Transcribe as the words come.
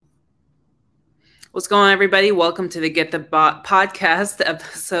What's going on, everybody? Welcome to the Get the Bot podcast,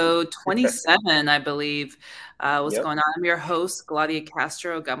 episode 27, I believe. What's Yep. going on? I'm your host, Gladia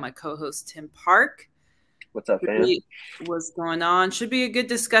Castro. Got my co-host, Tim Park. What's up, fam? What's going on? Should be a good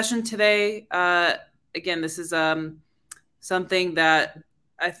discussion today. Again, this is something that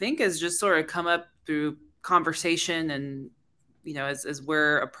I think has just sort of come up through conversation and, as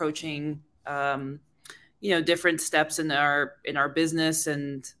we're approaching, different steps in our business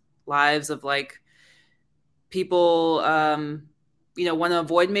and lives of like people want to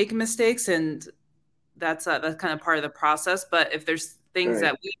avoid making mistakes, and that's kind of part of the process. But if there's things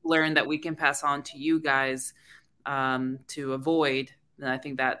Right. that we've learned that we can pass on to you guys to avoid, then I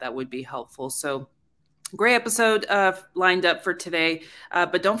think that would be helpful. So great episode lined up for today,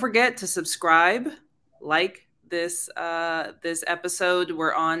 but don't forget to subscribe, like this episode.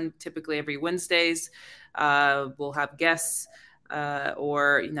 We're on typically every Wednesdays. We'll have guests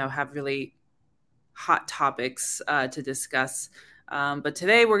or have really hot topics to discuss. But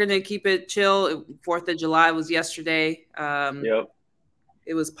today we're going to keep it chill. 4th of July was yesterday. Yep.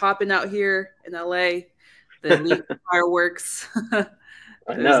 It was popping out here in LA. The leaf fireworks. I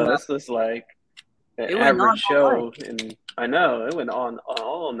There's know. This was like an It went average on all night. show, and I know it went on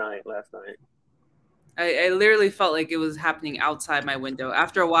all night last night. I literally felt like it was happening outside my window.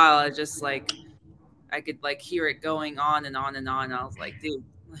 After a while, I could like hear it going on and on and on. I was like, dude,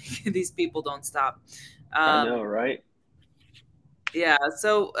 like, these people don't stop. I Um, know, right? Yeah.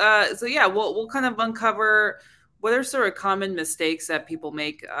 So yeah, we'll kind of uncover what are sort of common mistakes that people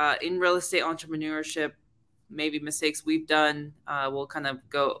make in real estate entrepreneurship. Maybe mistakes we've done. We'll kind of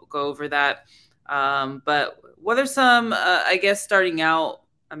go over that. But what are some? I guess starting out.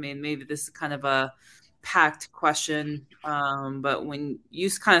 I mean, maybe this is kind of a packed question. But when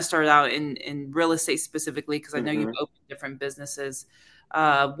you kind of started out in real estate specifically, because I know you've Hmm. opened different businesses,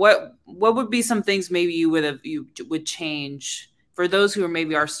 what would be some things maybe you would change for those who are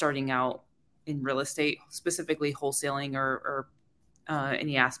maybe are starting out in real estate, specifically wholesaling or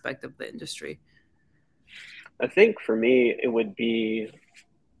any aspect of the industry? I think for me, it would be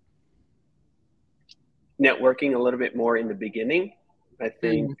networking a little bit more in the beginning. I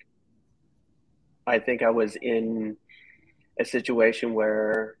think Mm, I think I was in a situation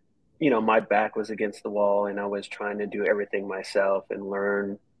where my back was against the wall, and I was trying to do everything myself and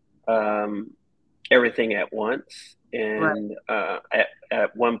learn um, everything at once. right, And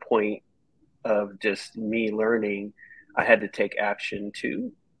at one point of just me learning, I had to take action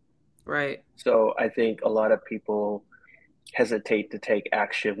too. right, So I think a lot of people hesitate to take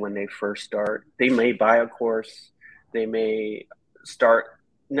action when they first start. They may buy a course, they may start,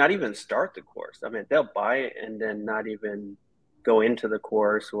 not even start the course. I mean, they'll buy it and then not even go into the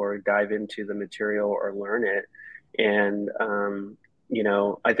course or dive into the material or learn it. And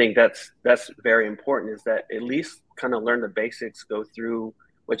I think that's very important, is that at least kind of learn the basics, go through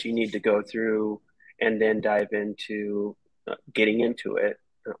what you need to go through, and then dive into getting into it.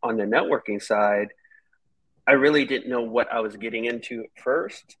 On the networking side, I really didn't know what I was getting into at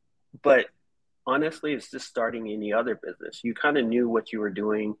first, but honestly, it's just starting any other business. You kind of knew what you were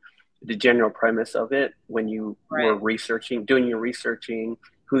doing, the general premise of it when you were right. researching, doing your researching,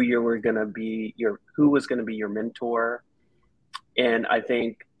 who you were going to be, who was going to be your mentor. And I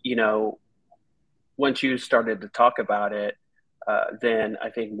think, once you started to talk about it, then I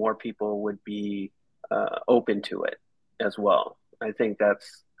think more people would be open to it as well. I think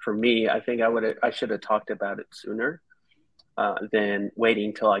that's for me. I think I should have talked about it sooner than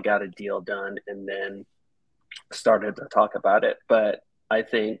waiting till I got a deal done and then started to talk about it. But I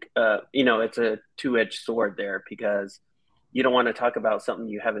think it's a two-edged sword there, because you don't want to talk about something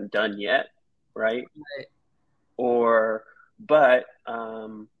you haven't done yet, right? Right. Or but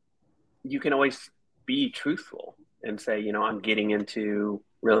you can always be truthful and say, I'm getting into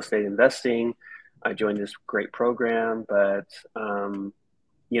real estate investing. I joined this great program, but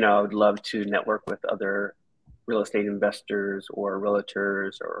I would love to network with other real estate investors or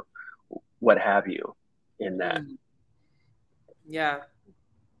realtors or what have you in that. Mm, yeah,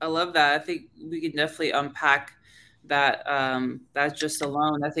 I love that. I think we can definitely unpack that just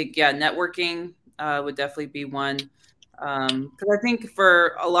alone. I think, yeah, networking would definitely be one. Because I think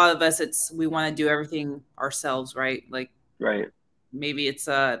for a lot of us, it's we want to do everything ourselves, right? Like Right. maybe it's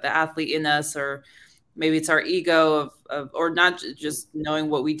the athlete in us, or maybe it's our ego or not just knowing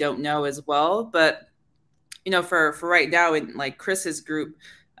what we don't know as well. But for right now in like Chris's group,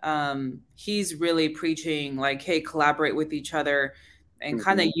 he's really preaching like, hey, collaborate with each other and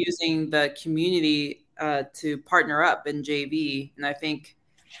kind of Mm-hmm. using the community to partner up in JV. And I think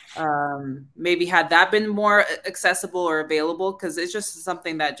maybe had that been more accessible or available, because it's just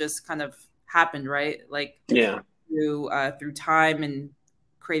something that just kind of happened, right? Like Yeah. through time and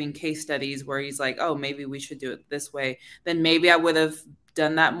creating case studies where he's like, oh, maybe we should do it this way. Then maybe I would have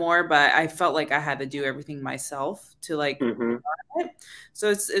done that more, but I felt like I had to do everything myself to like Mm-hmm. learn it. So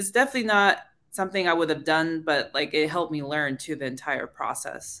it's definitely not something I would have done, but like it helped me learn to the entire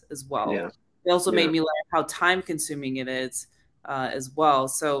process as well. Yeah. It also made Yeah. me learn how time consuming it is as well.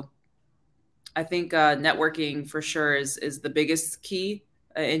 So I think networking for sure is the biggest key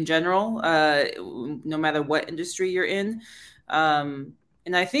in general, no matter what industry you're in.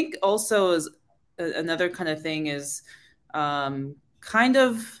 And I think also is another kind of thing is kind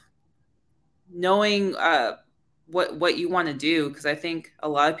of knowing what you want to do, because I think a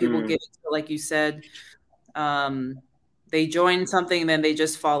lot of people Mm. get like you said, they join something, then they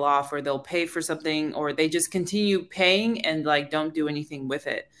just fall off, or they'll pay for something, or they just continue paying and like don't do anything with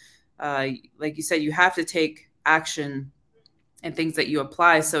it. Like you said, you have to take action and things that you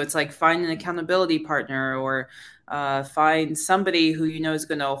apply. So it's like find an accountability partner, or find somebody who you know is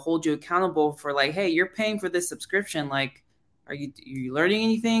going to hold you accountable for like, hey, you're paying for this subscription. Like, are you learning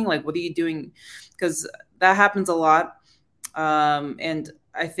anything? Like, what are you doing? Because that happens a lot. And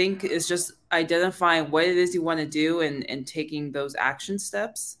I think it's just identifying what it is you want to do, and taking those action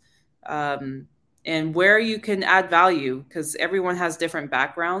steps. Um, and where you can add value, because everyone has different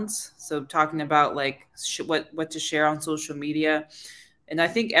backgrounds. So talking about like what to share on social media, and I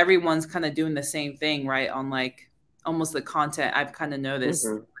think everyone's kind of doing the same thing, right? On like almost the content I've kind of noticed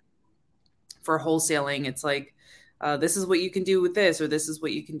Mm-hmm. for wholesaling, it's like this is what you can do with this, or this is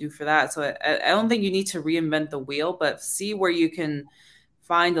what you can do for that. So I don't think you need to reinvent the wheel, but see where you can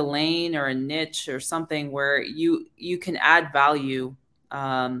find a lane or a niche or something where you can add value.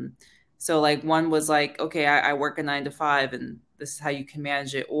 um, so like one was like, okay, I work a 9 to 5 and this is how you can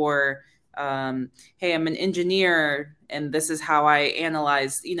manage it. Or hey, I'm an engineer and this is how I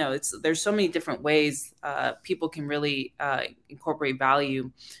analyze, it's there's so many different ways people can really incorporate value,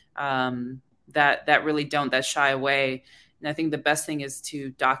 that really don't, that shy away. And I think the best thing is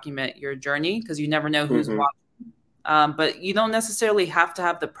to document your journey, because you never know who's Mm-hmm. watching. But you don't necessarily have to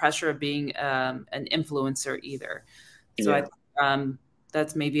have the pressure of being an influencer either. So I Yeah. think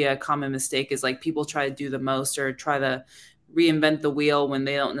that's maybe a common mistake, is like people try to do the most or try to reinvent the wheel when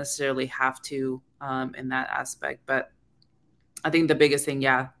they don't necessarily have to, in that aspect. But I think the biggest thing,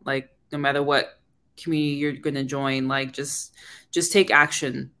 yeah, like no matter what community you're going to join, like just take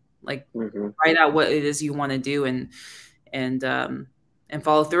action, like Mm-hmm. write out what it is you want to do, and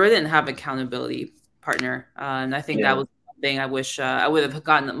follow through it, and have accountability partner. And I think that Yeah. was one thing I wish I would have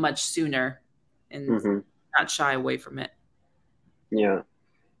gotten it much sooner, and Mm-hmm. not shy away from it. Yeah.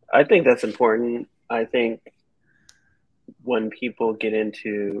 I think that's important. I think when people get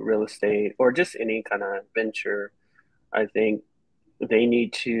into real estate or just any kind of venture, I think they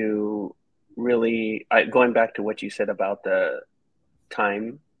need to really, going back to what you said about the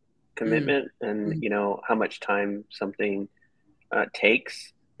time Mm, commitment and, mm, how much time something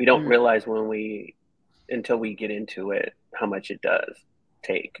takes. We don't mm, realize until we get into it, how much it does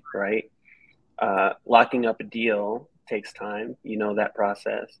take, right? Locking up a deal takes time, that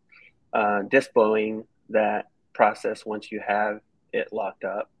process. Dispoing that process once you have it locked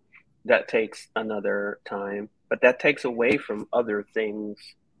up, that takes another time, but that takes away from other things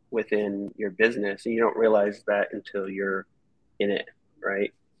within your business. And you don't realize that until you're in it,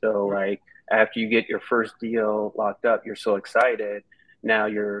 right? So, like, after you get your first deal locked up, you're so excited. Now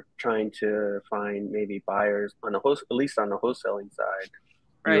you're trying to find maybe buyers at least on the wholesaling side.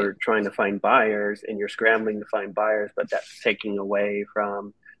 right, You're trying to find buyers and you're scrambling to find buyers, but that's taking away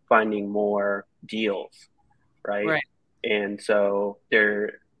from finding more deals, right? right, And so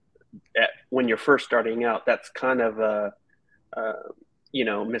when you're first starting out, that's kind of a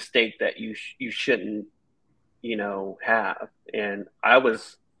mistake that you shouldn't have. And that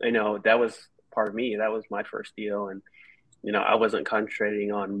was part of me. That was my first deal, and I wasn't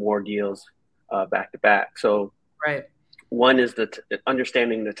concentrating on more deals back to back. So right, one is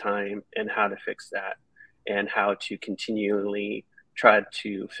understanding the time and how to fix that, and how to continually try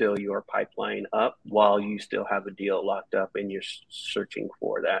to fill your pipeline up while you still have a deal locked up and you're searching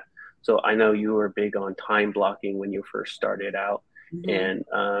for that. So I know you were big on time blocking when you first started out, hmm, and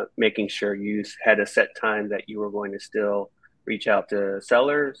making sure you had a set time that you were going to still reach out to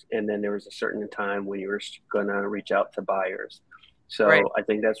sellers, and then there was a certain time when you were going to reach out to buyers. right. So I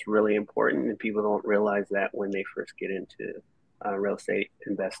think that's really important, and people don't realize that when they first get into real estate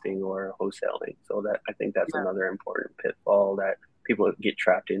investing or wholesaling. So that I think that's another important pitfall that people get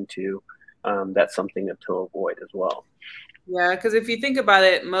trapped into. That's something to avoid as well. Yeah, because if you think about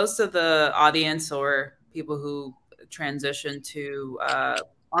it, most of the audience or people who transition to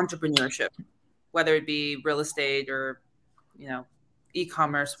entrepreneurship, whether it be real estate or, you know,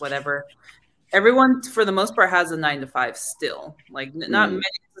 e-commerce, whatever. Everyone, for the most part, has a 9 to 5 still. Like, not many,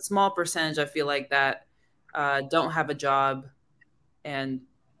 Mm, a small percentage, I feel like, that don't have a job and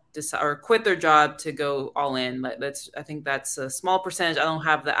decide or quit their job to go all in. That's, I think that's a small percentage. I don't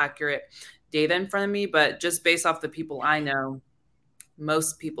have the accurate data in front of me, but just based off the people I know,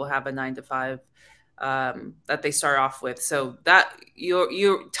 most people have a 9 to 5 that they start off with. So that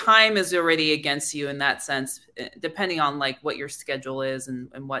your time is already against you in that sense, depending on like what your schedule is and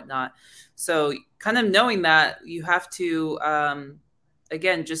whatnot. So kind of knowing that, you have to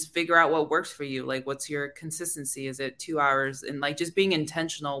again just figure out what works for you. Like, what's your consistency? Is it 2 hours? And like just being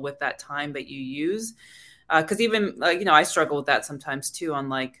intentional with that time that you use. Because even like, I struggle with that sometimes too. On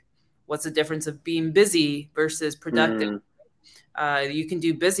like, what's the difference of being busy versus productive? mm, You can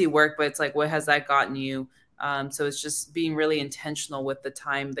do busy work, but it's like, what has that gotten you? So it's just being really intentional with the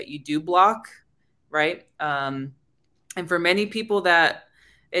time that you do block, right? And for many people that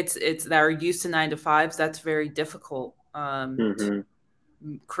it's that are used to 9 to 5s, that's very difficult to mm-hmm.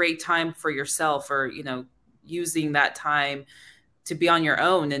 create time for yourself, or using that time to be on your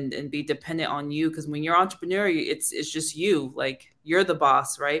own and be dependent on you. Because when you're entrepreneur, it's just you, like you're the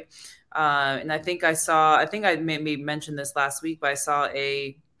boss, right? And I think I maybe mentioned this last week, but I saw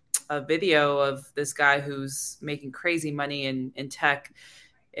a video of this guy who's making crazy money in tech,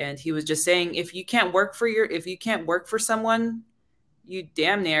 and he was just saying, if you can't work for someone, you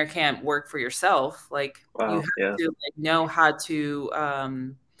damn near can't work for yourself. Like, you Wow. have Yeah. to like know how to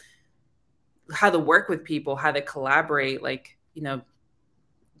work with people, how to collaborate. Like,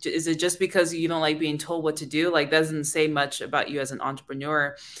 is it just because you don't like being told what to do? Like, doesn't say much about you as an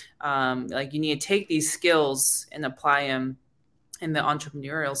entrepreneur. Like, you need to take these skills and apply them in the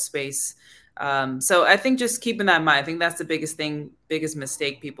entrepreneurial space. So I think just keeping that in mind, I think that's the biggest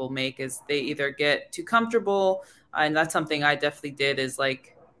mistake people make, is they either get too comfortable, and that's something I definitely did. Is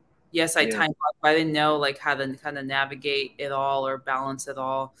like, yes, I Yeah. time block, but I didn't know like how to kind of navigate it all or balance it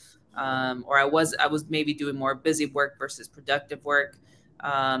all. Or I was maybe doing more busy work versus productive work.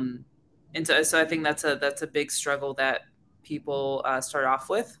 Um, and so I think that's a big struggle that people start off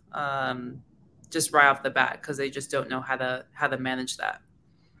with, just right off the bat, because they just don't know how to manage that.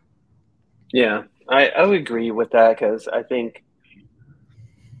 Yeah. I would agree with that because I think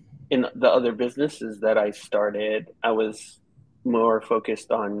in the other businesses that I started, I was more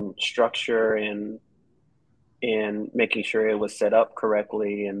focused on structure and making sure it was set up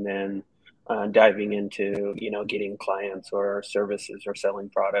correctly, and then diving into getting clients or services or selling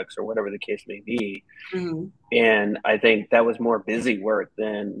products or whatever the case may be. Hmm. And I think that was more busy work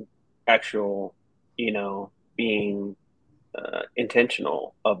than actual being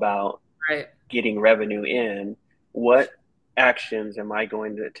intentional about Right. getting revenue in. What actions am I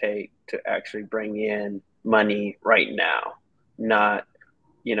going to take to actually bring in money right now? Not,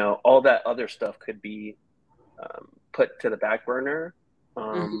 all that other stuff could be put to the back burner,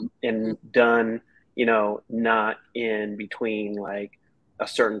 Hmm. and done, not in between like a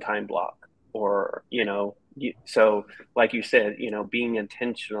certain time block, or, so like you said, being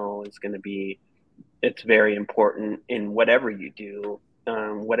intentional is going to be, it's very important in whatever you do,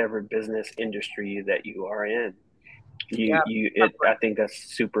 whatever business industry that you are in. Yeah. I think that's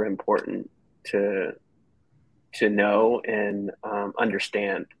super important to know and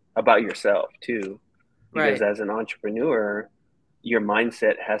understand about yourself too, because Right. as an entrepreneur, your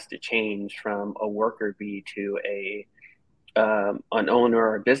mindset has to change from a worker bee to a an owner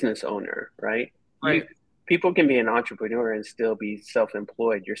or a business owner, right? You Right. People can be an entrepreneur and still be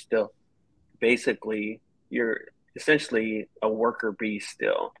self-employed. You're still basically you're essentially a worker bee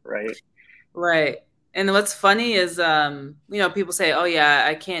still, right? Right. And what's funny is, people say, "Oh yeah,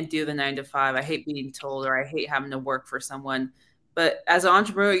 I can't do the 9 to 5. I hate being told, or I hate having to work for someone." But as an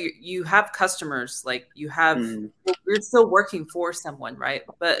entrepreneur, you have customers. Like, Mm, you're still working for someone, right?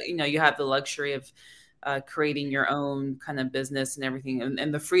 But you have the luxury of creating your own kind of business and everything,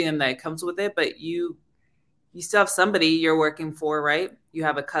 and the freedom that comes with it. But you still have somebody you're working for, right? You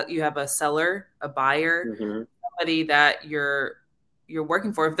have a seller, a buyer, mm-hmm, somebody that you're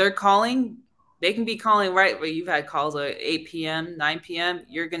working for. If they're calling, they can be calling right where you've had calls at 8 p.m., 9 p.m.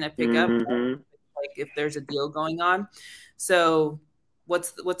 You're gonna pick up, mm-hmm. like if there's a deal going on. So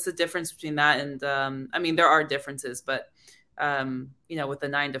what's the difference between that and I mean, there are differences, but with the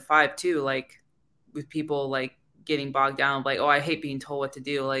 9 to 5 too, like with people like getting bogged down, like, oh, I hate being told what to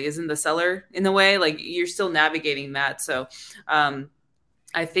do. Like, isn't the seller in the way? Like, you're still navigating that. So um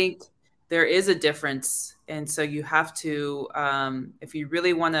I think there is a difference. And so you have to, if you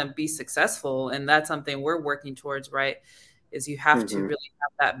really want to be successful, and that's something we're working towards, right? is you have to Mm-hmm. really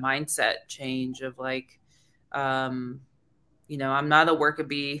have that mindset change of like, um, I'm not a worker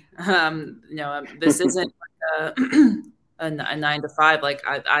bee. This isn't like a 9 to 5. Like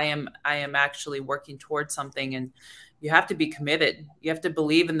I am actually working towards something, and you have to be committed. You have to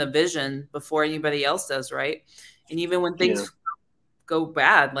believe in the vision before anybody else does, right? And even when Yeah. things go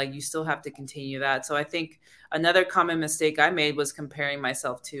bad, like you still have to continue that. So I think another common mistake I made was comparing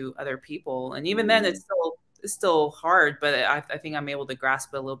myself to other people, and even then, Mm, it's still hard, but I think I'm able to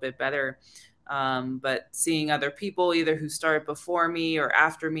grasp it a little bit better. But seeing other people either who started before me or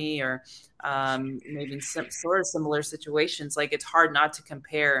after me, or maybe in some sort of similar situations, like it's hard not to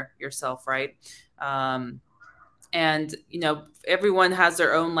compare yourself, right? Um, and everyone has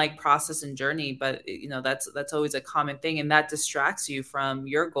their own like process and journey, but that's always a common thing, and that distracts you from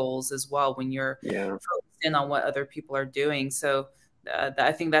your goals as well when you're yeah. focused in on what other people are doing. So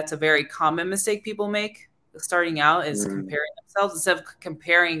I think that's a very common mistake people make starting out, is Mm, comparing themselves instead of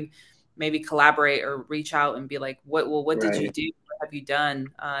comparing. Maybe collaborate or reach out and be like, what did you right. do, what have you done?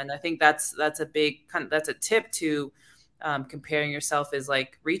 And I think that's a big that's a tip to comparing yourself, is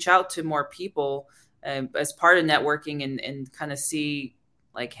like reach out to more people as part of networking, and kind of see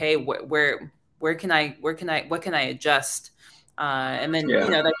like, hey, where can I what can I adjust, and then Yeah.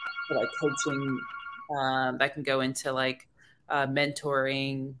 that like coaching, that can go into like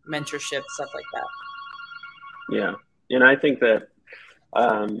mentorship, stuff like that. Yeah. And I think that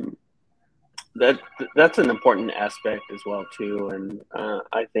um, that that's an important aspect as well too. And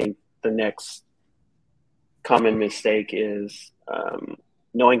I think the next common mistake is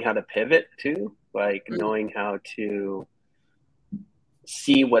knowing how to pivot too, like Mm, knowing how to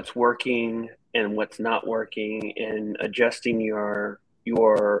see what's working and what's not working, and adjusting your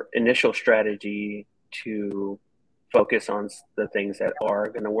initial strategy to focus on the things that are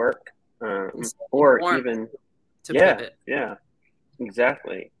going to work, and stay or informed even to yeah, pivot. yeah,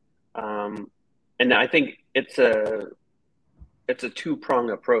 exactly. um, and I think it's a two-prong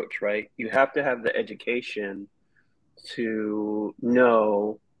approach, right? You have to have the education to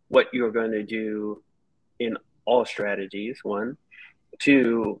know what you're going to do in all strategies, one.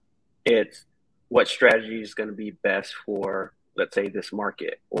 Two, it's what strategy is going to be best for, let's say, this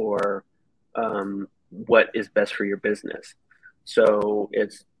market, or what is best for your business. So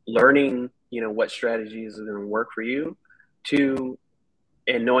it's learning, what strategies are going to work for you. Two,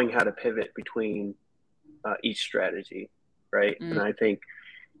 and knowing how to pivot between each strategy, right? And Mm, I think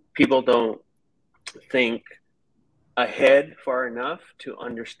people don't think ahead far enough to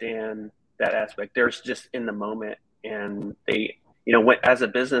understand that aspect. There's just in the moment, and as a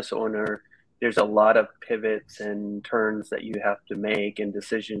business owner, there's a lot of pivots and turns that you have to make and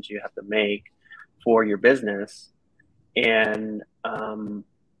decisions you have to make for your business, and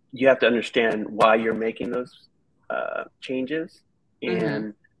you have to understand why you're making those changes, mm-hmm.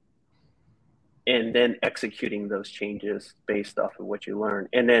 and then executing those changes based off of what you learn.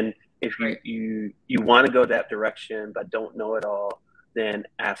 And then if you Right. you want to go that direction but don't know it all, then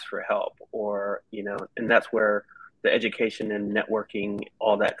ask for help, or and that's where the education and networking,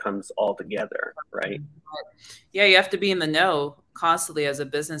 all that comes all together, right? Yeah, you have to be in the know constantly as a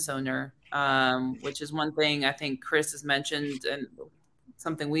business owner, which is one thing I think Chris has mentioned, and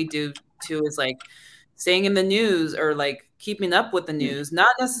something we do too is like staying in the news, or like keeping up with the news, not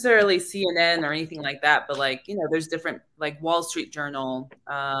necessarily CNN or anything like that, but like, there's different like Wall Street Journal,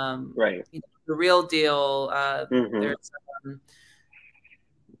 Right. The Real Deal. Mm-hmm.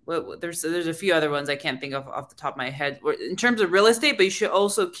 There's there's a few other ones I can't think of off the top of my head in terms of real estate, but you should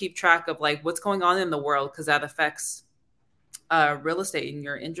also keep track of like what's going on in the world, because that affects real estate in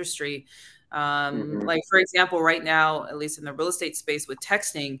your industry. Mm-hmm. Like for example, right now, at least in the real estate space with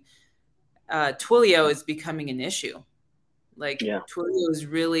texting, Twilio is becoming an issue. Like Yeah. Twilio is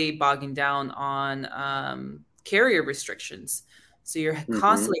really bogging down on carrier restrictions. So you're Mm-hmm.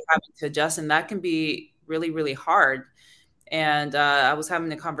 constantly having to adjust, and that can be really, really hard. And I was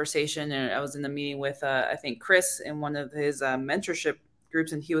having a conversation, and I was in a meeting with, I think, Chris in one of his mentorship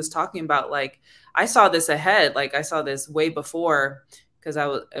groups, and he was talking about like, I saw this ahead, like I saw this way before, because I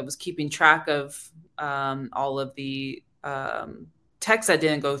was keeping track of all of the texts that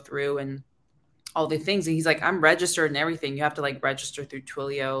didn't go through, and all the things. And he's like, I'm registered and everything. You have to like register through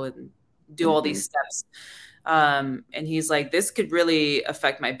Twilio and do all Mm-hmm. these steps. And he's like, this could really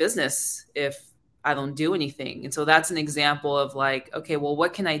affect my business if I don't do anything. And so that's an example of like, okay, well,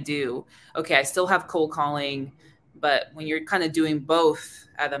 what can I do? Okay, I still have cold calling, but when you're kind of doing both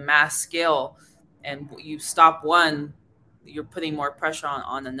at a mass scale and you stop one, you're putting more pressure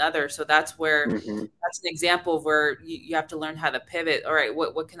on another. So Mm-hmm. that's an example of where you have to learn how to pivot. All right,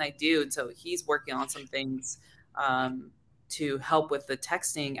 what can I do? And so he's working on some things to help with the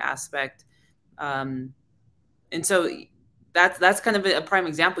texting aspect. And so that's kind of a prime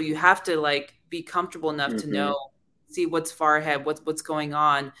example. You have to like be comfortable enough to Mm-hmm. know, see what's far ahead, what's going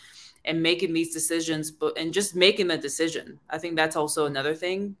on, and making these decisions, but and just making the decision. I think that's also another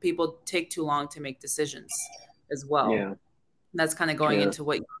thing. People take too long to make decisions as well. Yeah. And that's kind of going Yeah. into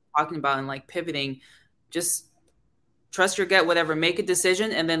what you're talking about and like pivoting. Just trust your gut, whatever, make a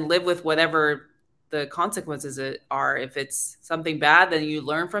decision and then live with whatever the consequences are. If it's something bad, then you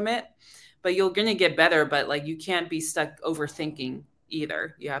learn from it, but you're going to get better. But like, you can't be stuck overthinking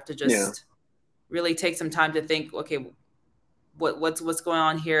either. You have to Yeah. just really take some time to think, okay, what's going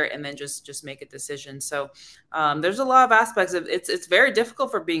on here, and then just make a decision. So there's a lot of aspects of it's very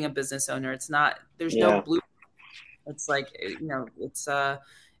difficult for being a business owner. It's not, there's no Yeah. blue. It's like, it's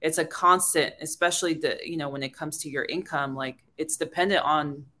a constant, especially when it comes to your income, like it's dependent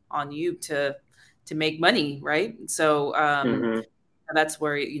on you to make money, right? So Mm-hmm. that's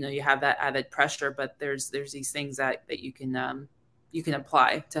where you have that added pressure, but there's these things that you can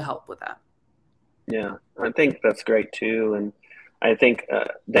apply to help with that. Yeah. I think that's great too. And I think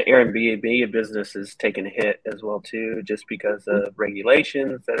the Airbnb business is taking a hit as well too, just because of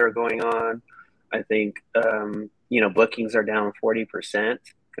regulations that are going on. I think bookings are down 40%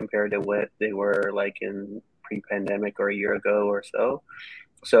 compared to what they were like in pre-pandemic or a year ago or so.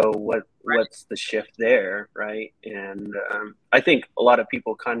 So what's the shift there, right? And I think a lot of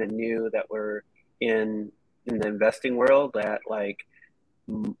people kind of knew that we're in the investing world, that like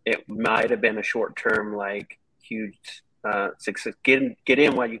it might have been a short term like huge success, get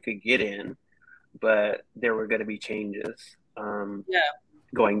in while you could get in, but there were going to be changes Yeah,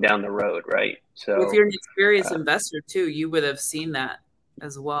 going down the road, right? if So you're an experienced uh, investor too, you would have seen that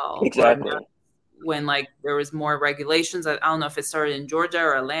as well. Or exactly. when like there was more regulations. I don't know if it started in Georgia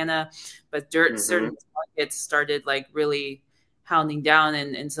or Atlanta, but Hmm. certain markets started like really hounding down,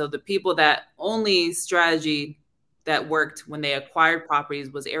 and so the people that only strategy that worked when they acquired properties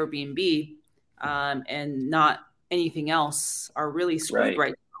was Airbnb, and not anything else, are really screwed Right.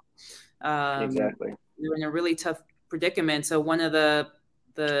 right now. Exactly. They're in a really tough predicament. So one of the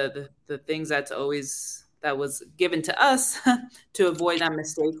things that was given to us to avoid that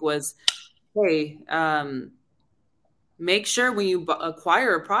mistake was, hey, make sure when you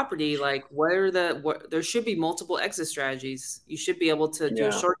acquire a property, like there should be multiple exit strategies. You should be able to do a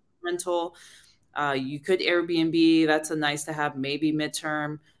Yeah. short rental. You could Airbnb. That's a nice to have, maybe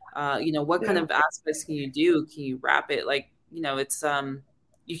midterm. What kind Yeah. of aspects can you do? Can you wrap it? Like, it's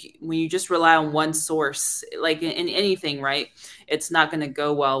when you just rely on one source, like in anything, right? It's not going to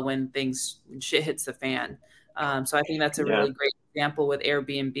go well when shit hits the fan. So I think that's a Yeah. really great example with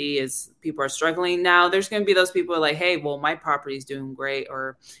Airbnb. Is people are struggling now. There's going to be those people who are like, hey, well, my property is doing great,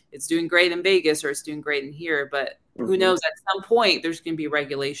 or it's doing great in Vegas, or it's doing great in here. But who Hmm. knows? At some point, there's going to be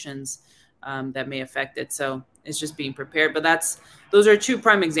regulations that may affect it. So it's just being prepared. But those are two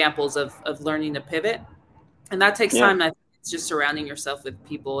prime examples of learning to pivot, and that takes Yeah. time. And I think it's just surrounding yourself with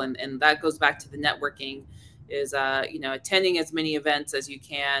people, and that goes back to the networking. Is attending as many events as you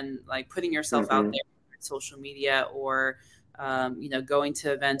can, like putting yourself out Hmm. there on social media, or going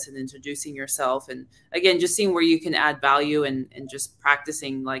to events and introducing yourself, and again, just seeing where you can add value, and just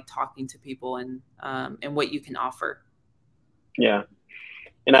practicing like talking to people, and what you can offer. Yeah.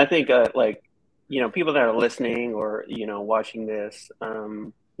 And I think like people that are listening or watching this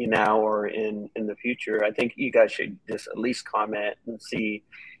now or in the future, I think you guys should just at least comment and see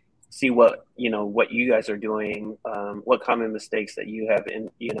what what you guys are doing, what common mistakes that you have in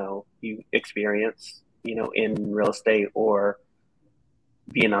you experience in real estate or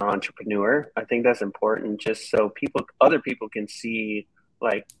being an entrepreneur. I think that's important, just so other people can see,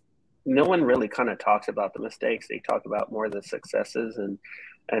 like, no one really kind of talks about the mistakes. They talk about more of the successes,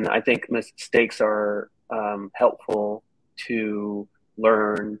 and I think mistakes are helpful to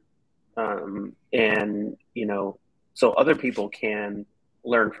learn, and so other people can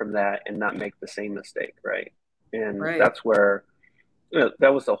learn from that and not make the same mistake, right? And Right. that's where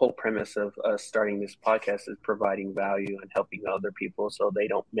that was the whole premise of us starting this podcast, is providing value and helping other people so they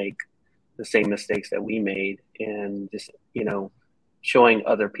don't make the same mistakes that we made, and just showing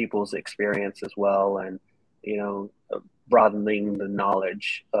other people's experience as well, and broadening the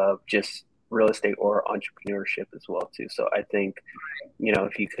knowledge of just real estate or entrepreneurship as well too. So I think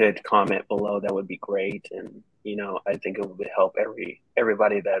if you could comment below, that would be great. And I think it would help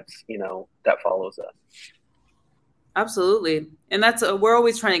everybody that's that follows us. Absolutely. And that's we're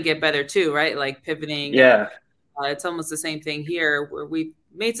always trying to get better too, right? Like pivoting, and Yeah. it's almost the same thing here, where we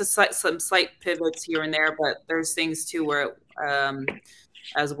made some slight pivots here and there, but there's things too where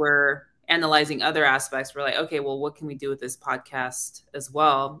as we're analyzing other aspects, we're like, okay, well, what can we do with this podcast as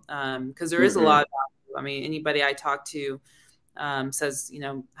well? Because there is a Mm-hmm. lot of value. I mean, anybody I talk to says,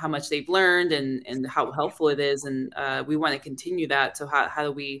 how much they've learned and how helpful it is. And we want to continue that. So how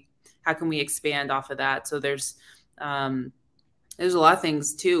can we expand off of that? So there's a lot of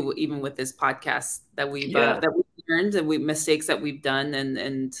things too, even with this podcast Yeah. that we've learned and mistakes that we've done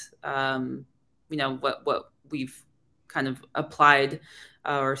and what we've kind of applied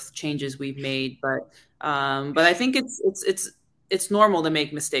or changes we've made. But I think it's normal to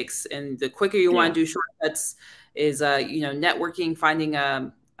make mistakes, and the quicker you want Yeah. to do shortcuts is networking, finding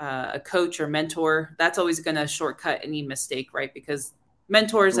a coach or mentor. That's always going to shortcut any mistake, right? Because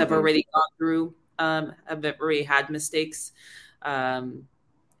mentors have Mm-hmm. already gone through have already had mistakes, um,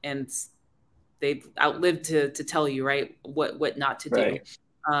 and they've outlived to tell you, right, what not to do. Right.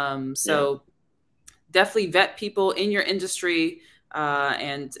 Yeah. So definitely vet people in your industry,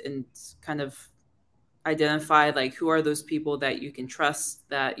 and kind of identify like who are those people that you can trust,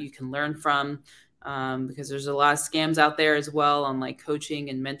 that you can learn from, because there's a lot of scams out there as well on like coaching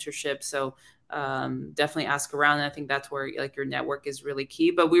and mentorship. So definitely ask around. And I think that's where like your network is really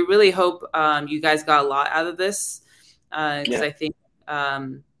key. But we really hope you guys got a lot out of this, because Yeah. I think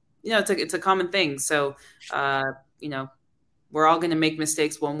it's a common thing. So uh, you know we're all going to make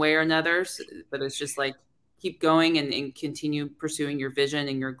mistakes one way or another, but it's just like keep going and continue pursuing your vision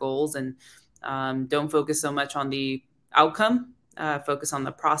and your goals, and don't focus so much on the outcome. Focus on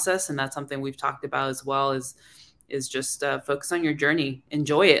the process, and that's something we've talked about as well. Is just focus on your journey,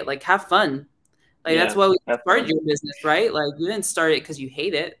 enjoy it, like have fun. Like that's Yeah. why we Have started fun. your business, right? Like you didn't start it because you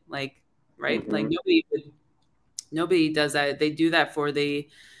hate it, like right? Like Mm-hmm. nobody does that. They do that for the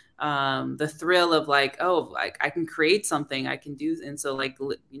thrill of like, oh, like I can create something, I can do, and so like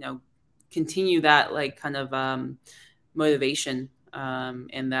continue that like kind of motivation,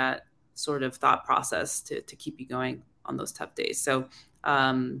 and that sort of thought process to keep you going on those tough days. So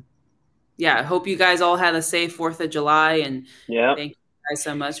um, yeah, I hope you guys all had a safe 4th of July, and Yeah. thank you guys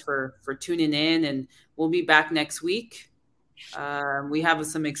so much for tuning in, and we'll be back next week. We have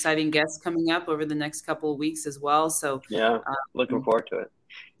some exciting guests coming up over the next couple of weeks as well. So Yeah. Looking forward to it.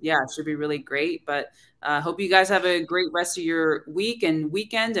 yeah, it should be really great. But hope you guys have a great rest of your week and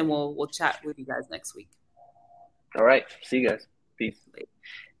weekend, and we'll chat with you guys next week. All right. See you guys. Peace.